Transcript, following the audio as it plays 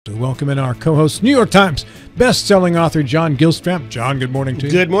to welcome in our co-host, New York Times best-selling author John Gilstrap. John, good morning to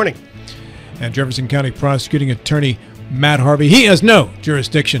you. Good morning. And Jefferson County Prosecuting Attorney Matt Harvey. He has no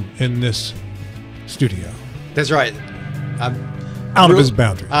jurisdiction in this studio. That's right. Out of his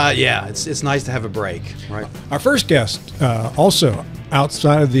boundary. Yeah, it's nice to have a break, right? Our first guest, also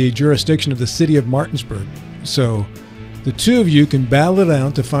outside of the jurisdiction of the city of Martinsburg. So the two of you can battle it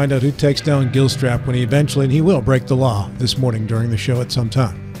out to find out who takes down Gilstrap when he eventually, and he will, break the law this morning during the show at some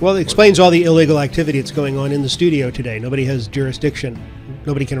time. Well, it explains all the illegal activity that's going on in the studio today. Nobody has jurisdiction.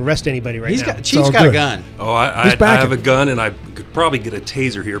 Nobody can arrest anybody right now. Chief's got a gun. Oh, I have a gun, and I could probably get a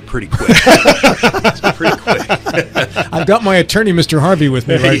taser here pretty quick. Pretty quick. I've got my attorney, Mr. Harvey, with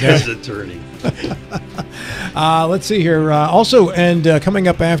me right now. He is attorney. Let's see here. Also, and coming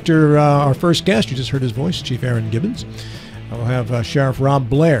up after our first guest, you just heard his voice, Chief Erin Gibbons. We'll have Sheriff Rob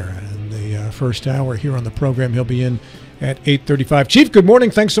Blair in the first hour here on the program. He'll be in at 8:35. Chief, good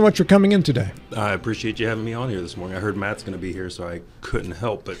morning. Thanks so much for coming in today. I appreciate you having me on here this morning. I heard Matt's going to be here, so I couldn't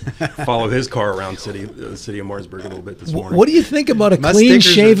help but follow his car around the city of Martinsburg a little bit this morning. What do you think about a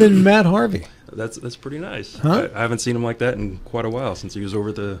clean-shaven Matt Harvey? That's pretty nice. Huh? I haven't seen him like that in quite a while since he was over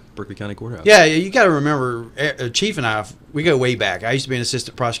at the Berkeley County Courthouse. Yeah, you got to remember, Chief and I, we go way back. I used to be an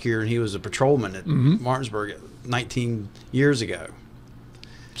assistant prosecutor, and he was a patrolman at Martinsburg 19 years ago.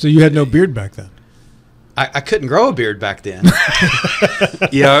 So you had no beard back then? I couldn't grow a beard back then.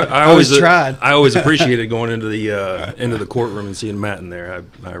 Yeah, I always tried. I always appreciated going into the courtroom and seeing Matt in there.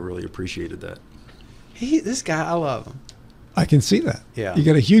 I really appreciated that. This guy, I love him. I can see that. Yeah. You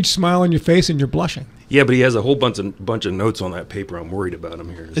got a huge smile on your face and you're blushing. Yeah, but he has a whole bunch of notes on that paper. I'm worried about him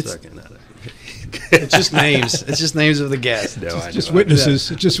here in a second. It's just names. It's just names of the guests. No, just witnesses.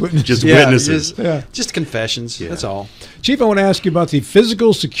 Just witnesses. Just witnesses. Just confessions. Yeah. That's all. Chief, I want to ask you about the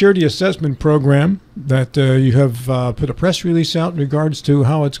physical security assessment program that you have put a press release out in regards to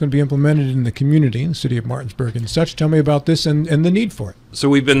how it's going to be implemented in the community in the city of Martinsburg and such. Tell me about this and the need for it. So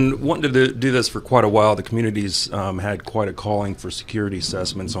we've been wanting to do this for quite a while. The community's had quite a calling for security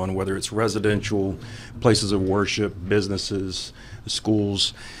assessments on whether it's residential, places of worship, businesses,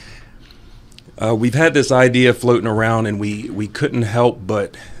 schools. We've had this idea floating around, and we couldn't help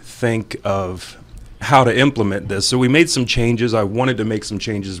but think of how to implement this. So we made some changes. I wanted to make some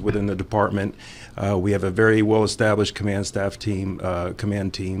changes within the department. We have a very well-established command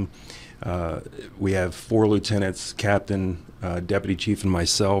team. We have 4 lieutenants, captain, deputy chief, and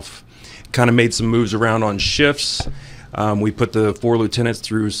myself. Kind of made some moves around on shifts. We put the 4 lieutenants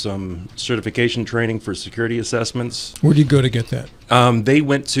through some certification training for security assessments. Where did you go to get that? They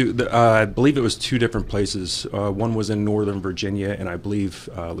went to, I believe it was 2 different places. One was in Northern Virginia, and I believe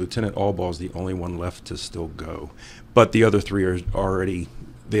Lieutenant Allball is the only one left to still go. But the other 3 are already,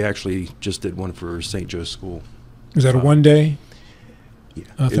 they actually just did one for St. Joe's School. Is that a one-day? Yeah,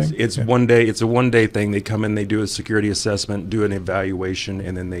 it's one day. It's a one-day thing. They come in, they do a security assessment, do an evaluation,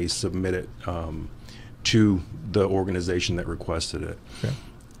 and then they submit it to the organization that requested it. Okay.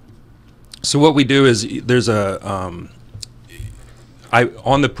 So what we do is there's a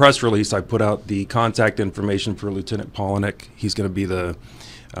on the press release I put out the contact information for Lieutenant Polinick. He's going to be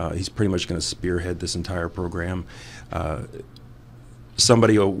he's pretty much going to spearhead this entire program.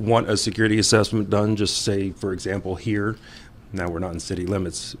 Somebody will want a security assessment done, just say, for example, here. Now we're not in city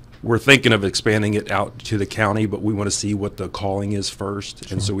limits. We're thinking of expanding it out to the county, but we want to see what the calling is first,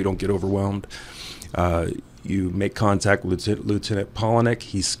 sure, and so we don't get overwhelmed. You make contact with Lieutenant Polinick.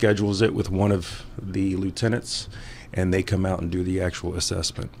 He schedules it with one of the lieutenants, and they come out and do the actual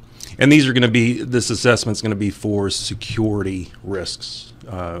assessment. And these are going to be, this assessment's going to be for security risks,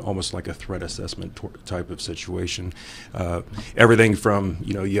 almost like a threat assessment type of situation. Everything from,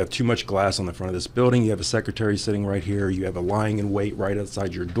 you have too much glass on the front of this building, you have a secretary sitting right here, you have a lying in wait right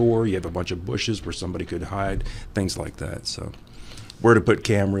outside your door, you have a bunch of bushes where somebody could hide, things like that. So where to put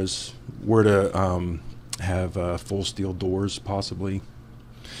cameras, where to have full steel doors possibly.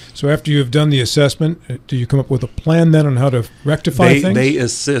 So after you've done the assessment, do you come up with a plan then on how to rectify things? They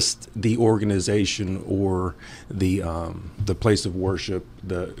assist the organization or the place of worship,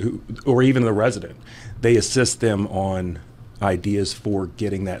 or even the resident. They assist them on ideas for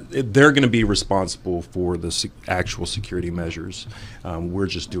getting that. They're going to be responsible for the actual security measures. We're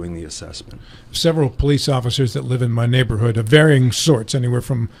just doing the assessment. Several police officers that live in my neighborhood of varying sorts, anywhere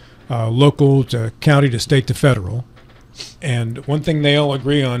from local to county to state to federal. And one thing they all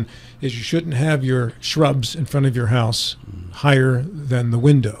agree on is you shouldn't have your shrubs in front of your house higher than the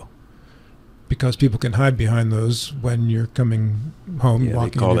window, because people can hide behind those when you're coming home, yeah,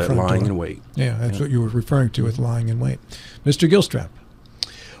 walking they call in your that front lying door. in wait. Yeah, that's what you were referring to with lying in wait. Mr. Gilstrap.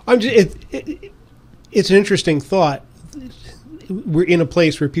 It's an interesting thought. we're in a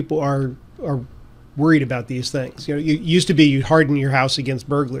place where people are worried about these things. You know, it used to be you harden your house against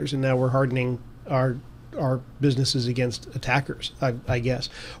burglars, and now we're hardening our businesses against attackers, I guess.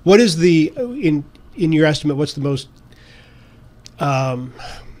 What is in your estimate, what's the most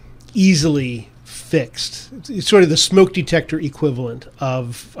easily fixed? It's sort of the smoke detector equivalent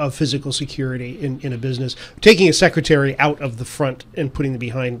of physical security in a business. Taking a secretary out of the front and putting them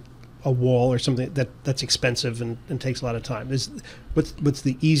behind a wall or something that's expensive and takes a lot of time. What's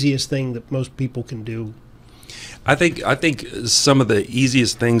the easiest thing that most people can do? I think some of the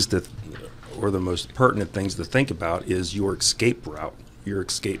easiest things or the most pertinent things to think about is your escape route, your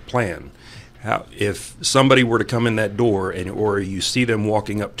escape plan. If somebody were to come in that door or you see them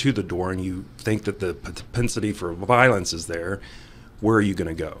walking up to the door and you think that the propensity for violence is there, where are you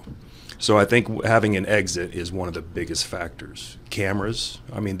going to go? So I think having an exit is one of the biggest factors. Cameras,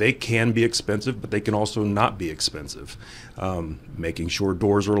 I mean, they can be expensive, but they can also not be expensive. Making sure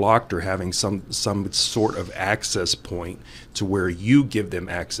doors are locked or having some sort of access point to where you give them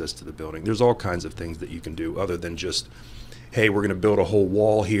access to the building. There's all kinds of things that you can do other than just, hey, we're going to build a whole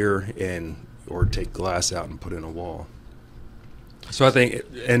wall here or take glass out and put in a wall. So I think,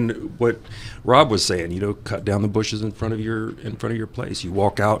 and what Rob was saying, cut down the bushes in front of your place. You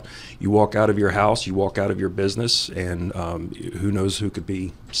walk out of your house, you walk out of your business, and who knows who could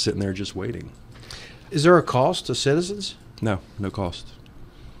be sitting there just waiting. Is there a cost to citizens? No cost.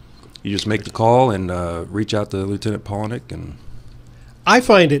 You just make the call and reach out to Lieutenant Polnick. And I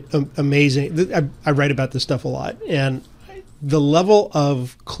find it amazing. I write about this stuff a lot, and the level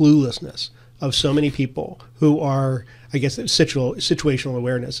of cluelessness of so many people who are, I guess, situational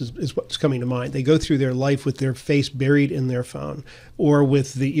awareness is what's coming to mind. They go through their life with their face buried in their phone or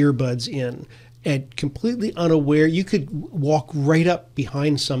with the earbuds in and completely unaware. You could walk right up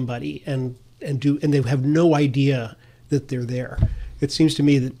behind somebody and they have no idea that they're there. It seems to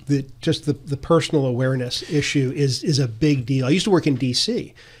me that just the personal awareness issue is a big deal. I used to work in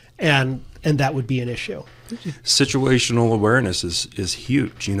D.C. and that would be an issue. Situational awareness is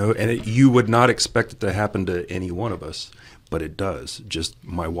huge, and you would not expect it to happen to any one of us, but it does. Just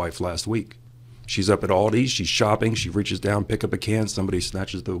my wife last week. She's up at Aldi's, she's shopping, she reaches down, pick up a can, somebody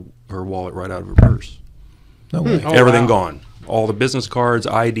snatches her wallet right out of her purse. No way. Everything gone. All the business cards,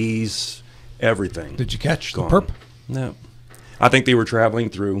 IDs, everything. Did you catch gone. the perp? No. I think they were traveling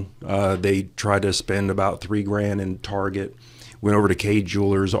through. They tried to spend about $3,000 in Target. Went over to K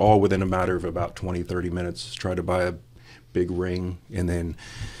Jewelers, all within a matter of about 20, 30 minutes, tried to buy a big ring. And then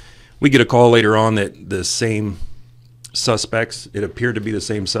we get a call later on that the same suspects, it appeared to be the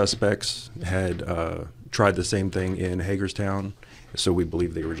same suspects, had tried the same thing in Hagerstown. So we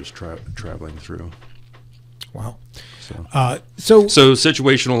believe they were just traveling through. Wow. So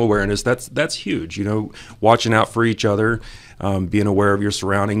situational awareness, that's huge, watching out for each other. Being aware of your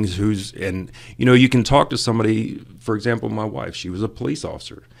surroundings, you can talk to somebody, for example, my wife, she was a police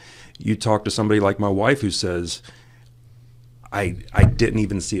officer. You talk to somebody like my wife who says, I didn't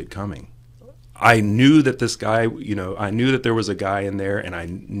even see it coming. I knew that this guy, I knew that there was a guy in there and I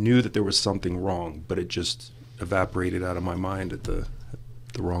knew that there was something wrong, but it just evaporated out of my mind at the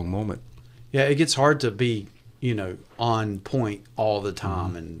wrong moment. Yeah, it gets hard to be, on point all the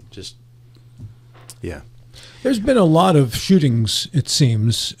time and just. Yeah. There's been a lot of shootings, it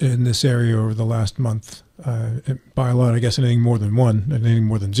seems, in this area over the last month. By a lot, I guess anything more than one, anything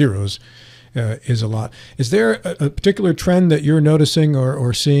more than zeros is a lot. Is there a particular trend that you're noticing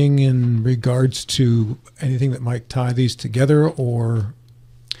or seeing in regards to anything that might tie these together? Or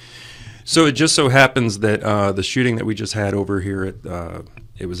so it just so happens that the shooting that we just had over here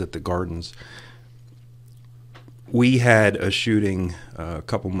it was at the Gardens. We had a shooting a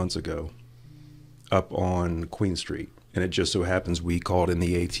couple months ago up on Queen Street, and it just so happens we called in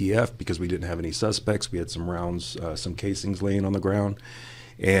the ATF because we didn't have any suspects. We had some rounds, some casings laying on the ground,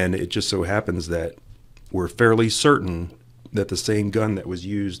 and it just so happens that we're fairly certain that the same gun that was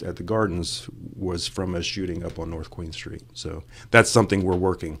used at the Gardens was from a shooting up on North Queen Street. So that's something we're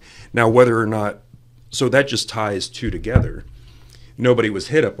working. Now, whether or not, so that just ties two together. Nobody was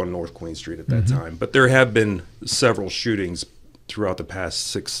hit up on North Queen Street at that time, but there have been several shootings throughout the past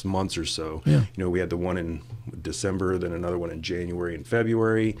 6 months or so. Yeah. We had the one in December, then another one in January and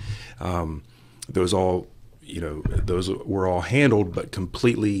February. Those were all handled, but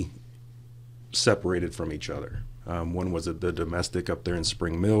completely separated from each other. One was the domestic up there in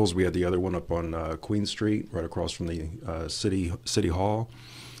Spring Mills. We had the other one up on Queen Street, right across from the City Hall.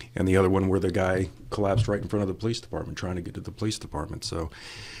 And the other one where the guy collapsed right in front of the police department, trying to get to the police department. So,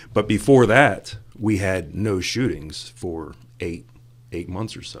 but before that, we had no shootings for eight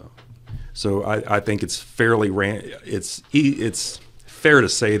months or so. So I think it's fairly it's fair to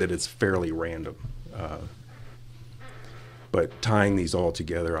say that it's fairly random. But tying these all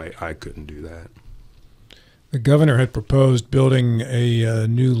together, I couldn't do that. The governor had proposed building a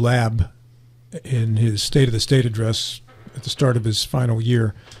new lab in his State of the State address at the start of his final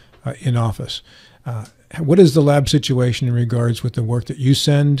year in office. What is the lab situation in regards with the work that you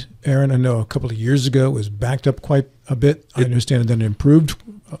send, Erin? I know a couple of years ago it was backed up quite a bit. I understand that it improved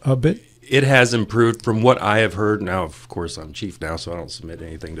a bit. It has improved from what I have heard. Now, of course, I'm chief now, so I don't submit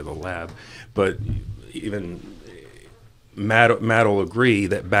anything to the lab. But even Matt will agree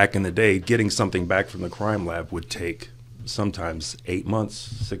that back in the day, getting something back from the crime lab would take sometimes 8 months,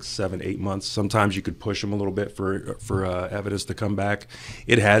 6, 7, 8 months. Sometimes you could push them a little bit for evidence to come back.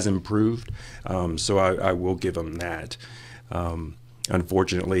 It has improved, so I will give them that.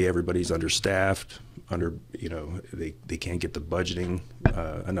 Unfortunately, everybody's understaffed. They can't get the budgeting,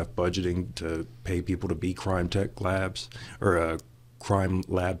 enough budgeting to pay people to be crime tech labs or crime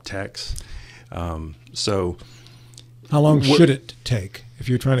lab techs. So. How long should it take if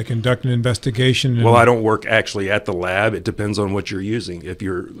you're trying to conduct an investigation? Well, I don't work actually at the lab. It depends on what you're using. If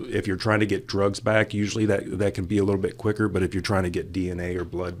you're trying to get drugs back, usually that can be a little bit quicker. But if you're trying to get DNA or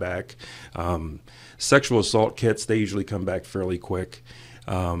blood back, sexual assault kits, they usually come back fairly quick.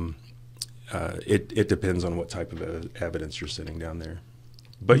 It depends on what type of evidence you're sitting down there.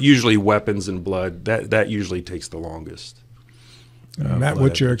 But usually weapons and blood, that usually takes the longest. Matt,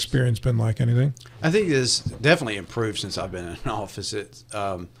 what's your experience been like? Anything? I think it's definitely improved since I've been in office. It's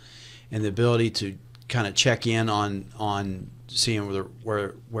and the ability to kind of check in on seeing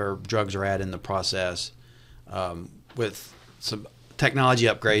where drugs are at in the process. With some technology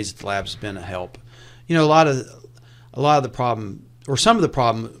upgrades, the lab's been a help. A lot of the problem, or some of the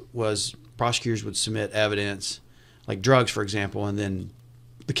problem, was prosecutors would submit evidence, like drugs, for example, and then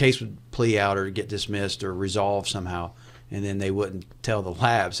the case would plea out or get dismissed or resolved somehow. And then they wouldn't tell the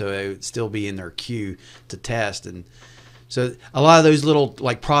lab, so it would still be in their queue to test. And so a lot of those little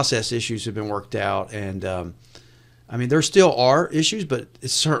process issues have been worked out. And I mean, there still are issues, but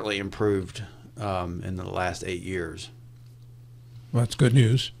it's certainly improved in the last 8 years. Well, that's good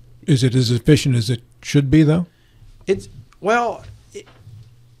news. Is it as efficient as it should be, though? It's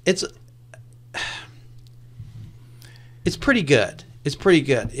pretty good. It's pretty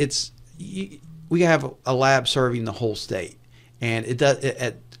good. We have a lab serving the whole state, and it does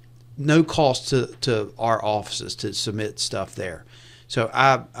at no cost to our offices to submit stuff there. So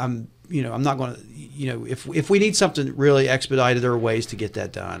I'm not going to, if we need something really expedited, there are ways to get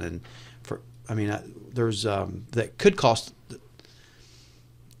that done. And there's that could cost.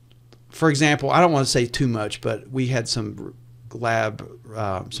 For example, I don't want to say too much, but we had some lab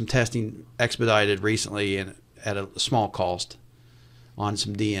some testing expedited recently and at a small cost on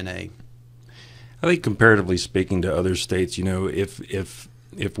some DNA. I think comparatively speaking to other states, if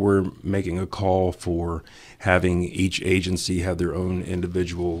we're making a call for having each agency have their own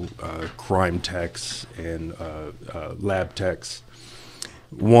individual crime techs and lab techs,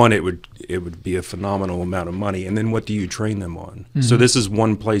 one, it would be a phenomenal amount of money. And then what do you train them on? Mm-hmm. So this is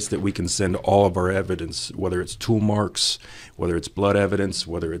one place that we can send all of our evidence, whether it's tool marks, whether it's blood evidence,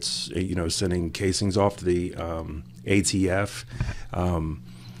 whether it's sending casings off to the ATF.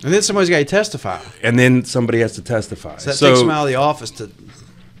 And then somebody's got to testify. And then somebody has to testify. So that takes them out of the office to.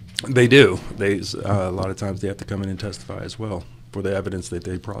 They do. A lot of times they have to come in and testify as well for the evidence that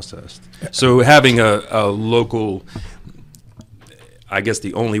they processed. So having a local, I guess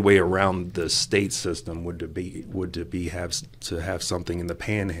the only way around the state system would to have something in the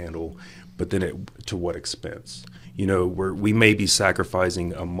Panhandle, but then to what expense? We may be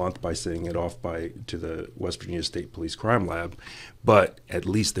sacrificing a month by sending it off to the West Virginia State Police Crime Lab, but at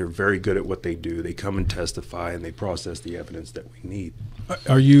least they're very good at what they do. They come and testify and they process the evidence that we need.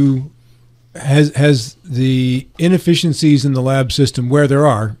 Has the inefficiencies in the lab system, where there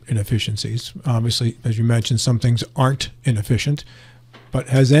are inefficiencies, obviously, as you mentioned, some things aren't inefficient, but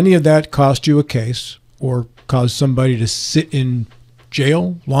has any of that cost you a case or caused somebody to sit in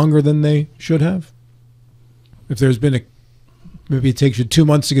jail longer than they should have? If there's been maybe it takes you 2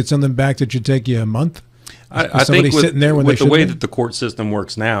 months to get something back that should take you a month. I think with the way that the court system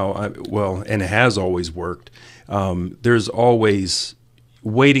works now, and it has always worked, there's always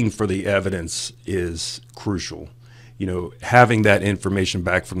waiting for the evidence is crucial. Having that information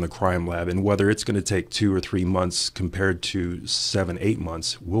back from the crime lab, and whether it's going to take 2 or 3 months compared to 7, 8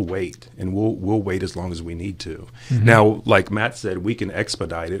 months, we'll wait, and we'll wait as long as we need to. Mm-hmm. Now, like Matt said, we can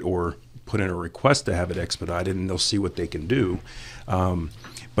expedite it or put in a request to have it expedited, and they'll see what they can do.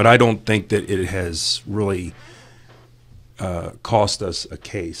 But I don't think that it has really cost us a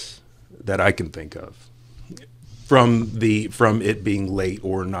case that I can think of from it being late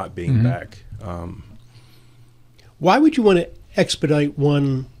or not being back. Why would you want to expedite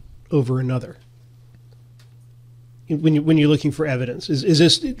one over another? When you're looking for evidence, is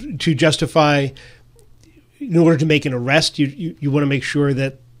this to justify, in order to make an arrest, you want to make sure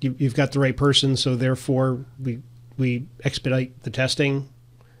that you've got the right person, so therefore we expedite the testing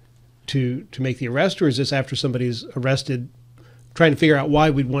to make the arrest, or is this after somebody's arrested, trying to figure out why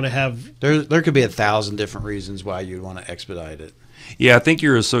we'd want to have? There could be 1,000 different reasons why you'd want to expedite it. Yeah, I think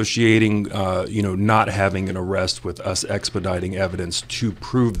you're associating, not having an arrest with us expediting evidence to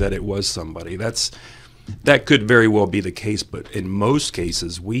prove that it was somebody. That could very well be the case, but in most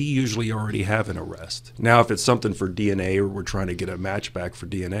cases, we usually already have an arrest. Now, if it's something for DNA or we're trying to get a match back for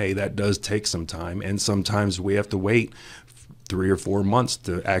DNA, that does take some time, and sometimes we have to wait 3 or 4 months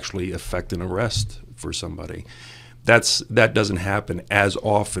to actually effect an arrest for somebody. That doesn't happen as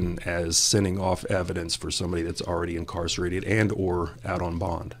often as sending off evidence for somebody that's already incarcerated and or out on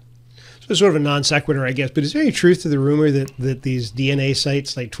bond. So it's sort of a non sequitur, I guess, but is there any truth to the rumor that these DNA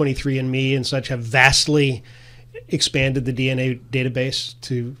sites like 23andMe and such have vastly expanded the DNA database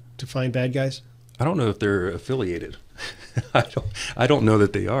to find bad guys? I don't know if they're affiliated. I don't know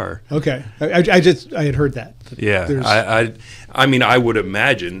that they are. Okay, I had heard that. Yeah, I mean, I would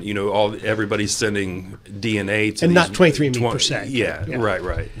imagine, everybody's sending DNA to and these, not 23andMe per se. Yeah, yeah.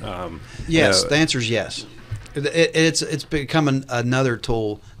 right. Yes, the answer is yes. It's become another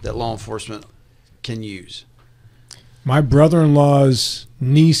tool that law enforcement can use. My brother-in-law's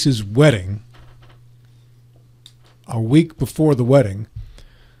niece's wedding, a week before the wedding,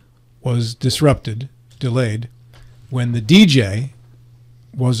 was delayed, when the DJ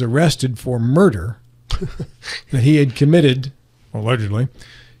was arrested for murder that he had committed, allegedly,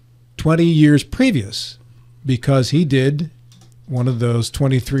 20 years previous, because he did one of those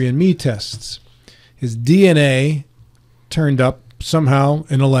 23andMe tests. His DNA turned up somehow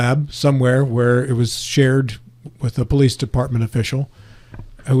in a lab somewhere where it was shared with a police department official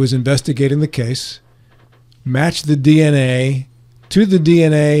who was investigating the case, matched the DNA to the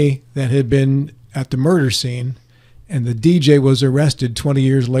DNA that had been at the murder scene, and the DJ was arrested 20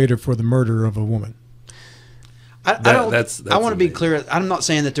 years later for the murder of a woman. I want to be clear. I'm not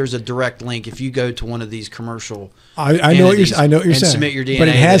saying that there's a direct link. If you go to one of these commercial, I know what you're saying, submit your DNA, but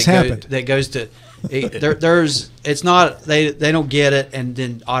it has happened. That goes to it's not they don't get it and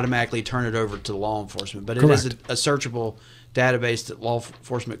then automatically turn it over to law enforcement. But it Correct. is a searchable database that law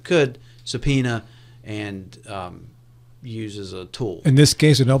enforcement could subpoena and use as a tool. In this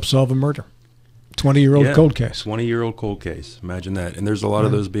case, it helped solve a murder. 20-year-old cold case. 20-year-old cold case. Imagine that. And there's a lot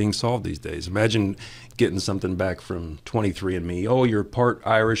of those being solved these days. Imagine getting something back from 23andMe. Oh, you're part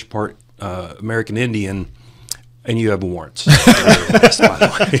Irish, part American Indian, and you have warrants. And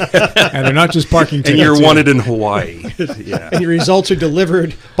they're not just parking tickets. And you're wanted in Hawaii. Yeah. And your results are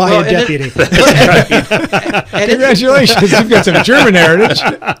delivered by a deputy. Congratulations, you've got some German heritage,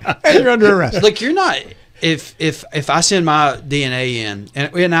 and you're under arrest. Look, you're not. If I send my DNA in,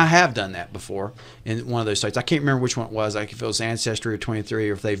 and I have done that before in one of those sites, I can't remember which one it was, like if it was Ancestry or 23,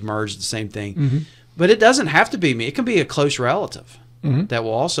 or if they've merged the same thing. Mm-hmm. But it doesn't have to be me. It can be a close relative that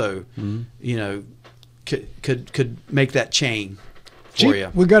will also, could make that chain for you.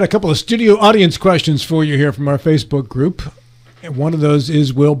 We've got a couple of studio audience questions for you here from our Facebook group. And one of those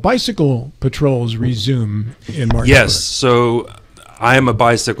is, will bicycle patrols resume in Martinsburg? Yes. So I am a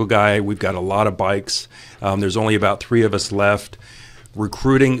bicycle guy. We've got a lot of bikes. There's only about 3 of us left.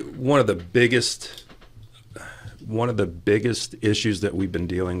 Recruiting, one of the biggest issues that we've been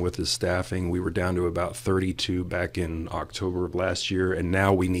dealing with is staffing. We were down to about 32 back in October of last year, and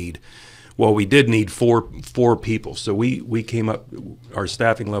now we did need four people. So we came up, our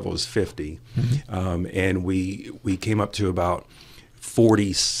staffing level is 50, and we came up to about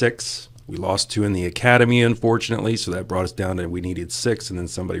 46. We lost 2 in the academy, unfortunately, so that brought us down to we needed 6, and then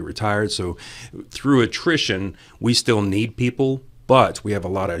somebody retired. So through attrition, we still need people, but we have a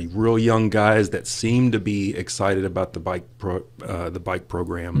lot of real young guys that seem to be excited about the bike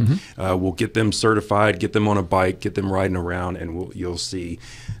program. We'll get them certified, get them on a bike, get them riding around, and you'll see.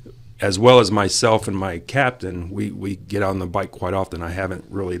 As well as myself and my captain, we get on the bike quite often. I haven't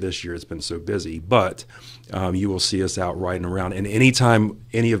really this year; it's been so busy. But you will see us out riding around. And anytime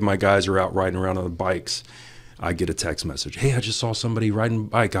any of my guys are out riding around on the bikes, I get a text message. Hey, I just saw somebody riding a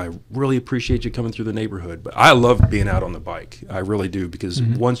bike. I really appreciate you coming through the neighborhood. But I love being out on the bike. I really do, because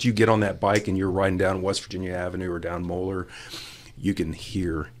once you get on that bike and you're riding down West Virginia Avenue or down Moeller, you can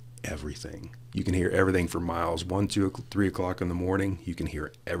hear everything. You can hear everything for miles. 1, 2, 3 o'clock in the morning, you can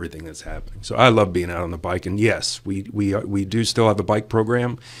hear everything that's happening. So I love being out on the bike. And yes, we do still have a bike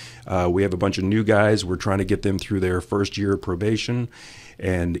program. We have a bunch of new guys. We're trying to get them through their first year of probation.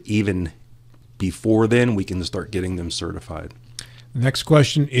 And even before then, we can start getting them certified. The next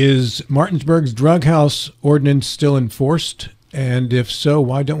question is, Martinsburg's drug house ordinance still enforced? And if so,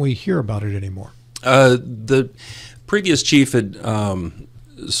 why don't we hear about it anymore? The previous chief had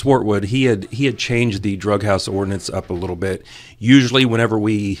Swartwood, he had changed the drug house ordinance up a little bit. Usually whenever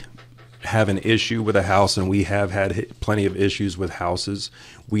we have an issue with a house, and we have had plenty of issues with houses,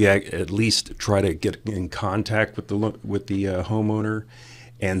 we at least try to get in contact with the homeowner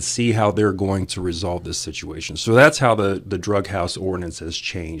and see how they're going to resolve this situation. So that's how the drug house ordinance has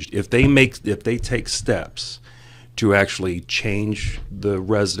changed. If they take steps to actually change the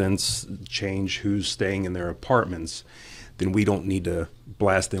residents, change who's staying in their apartments, then we don't need to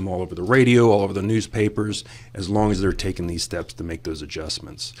blast them all over the radio, all over the newspapers, as long as they're taking these steps to make those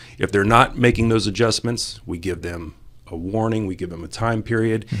adjustments. If they're not making those adjustments, we give them a warning, we give them a time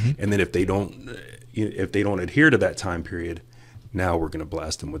period, and then if they don't adhere to that time period, now we're going to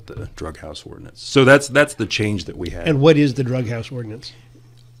blast them with the drug house ordinance. So that's the change that we had. And what is the drug house ordinance?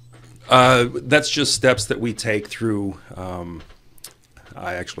 That's just steps that we take through.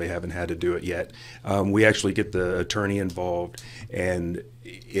 I actually haven't had to do it yet. We actually get the attorney involved, and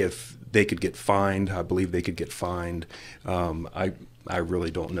if they could get fined, I believe they could get fined. I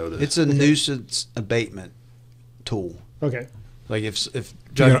really don't know this. It's a nuisance abatement tool. Okay. Like if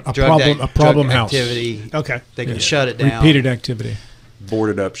a problem house activity, okay, they can shut it down. Repeated activity. Board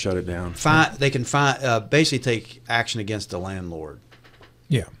it up, shut it down. They can basically take action against the landlord.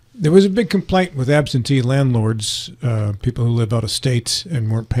 Yeah. There was a big complaint with absentee landlords, people who live out of state and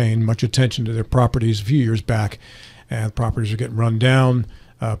weren't paying much attention to their properties a few years back. And properties are getting run down.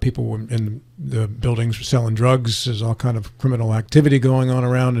 People in the buildings were selling drugs. There's all kind of criminal activity going on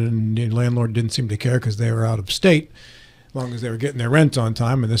around, and the landlord didn't seem to care because they were out of state, as long as they were getting their rent on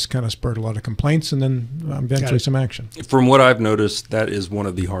time. And this kind of spurred a lot of complaints and then eventually some action. From what I've noticed, that is one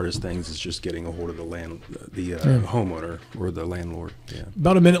of the hardest things, is just getting a hold of the homeowner or the landlord. Yeah.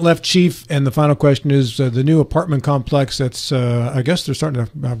 About a minute left, Chief, and the final question is the new apartment complex that's, I guess they're starting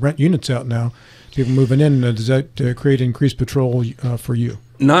to rent units out now, people moving in. Does that create increased patrol for you?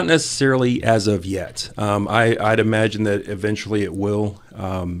 Not necessarily as of yet. I'd imagine that eventually it will.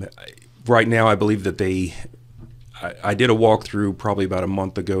 Right now, I believe that I did a walkthrough probably about a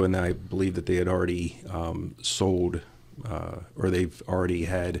month ago, and I believe that they had already sold, or they've already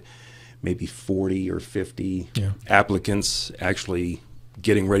had maybe 40 or 50 applicants actually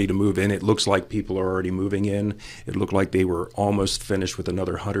getting ready to move in. It looks like people are already moving in. It looked like they were almost finished with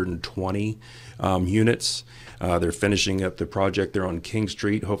another 120 units. They're finishing up the project there on King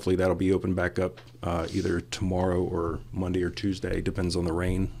Street. Hopefully that'll be open back up either tomorrow or Monday or Tuesday, depends on the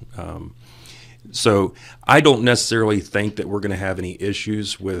rain. So I don't necessarily think that we're going to have any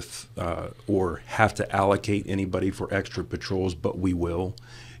issues with or have to allocate anybody for extra patrols, but we will,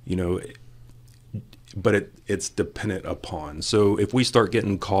 but it's dependent upon. So if we start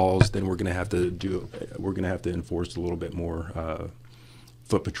getting calls, then we're going to have to enforce a little bit more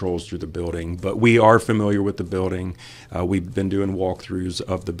foot patrols through the building. But we are familiar with the building. We've been doing walkthroughs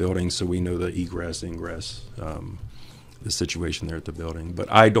of the building, so we know the egress, ingress, the situation there at the building.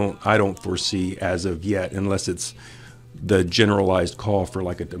 But I don't foresee as of yet, unless it's the generalized call for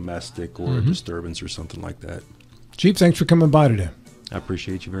like a domestic or a disturbance or something like that. Chief, thanks for coming by today. I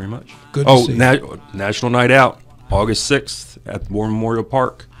appreciate you very much. Good to see you. National Night Out, August 6th at War Memorial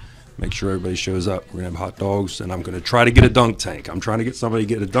Park. Make sure everybody shows up. We're going to have hot dogs, and I'm going to try to get a dunk tank. I'm trying to get somebody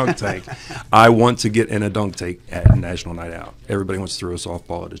to get a dunk tank. I want to get in a dunk tank at National Night Out. Everybody wants to throw a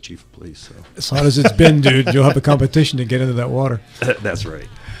softball at the chief of police. So. As hot as it's been, dude, you'll have a competition to get into that water. That's right.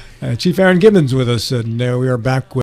 Chief Erin Gibbons with us, and we are back with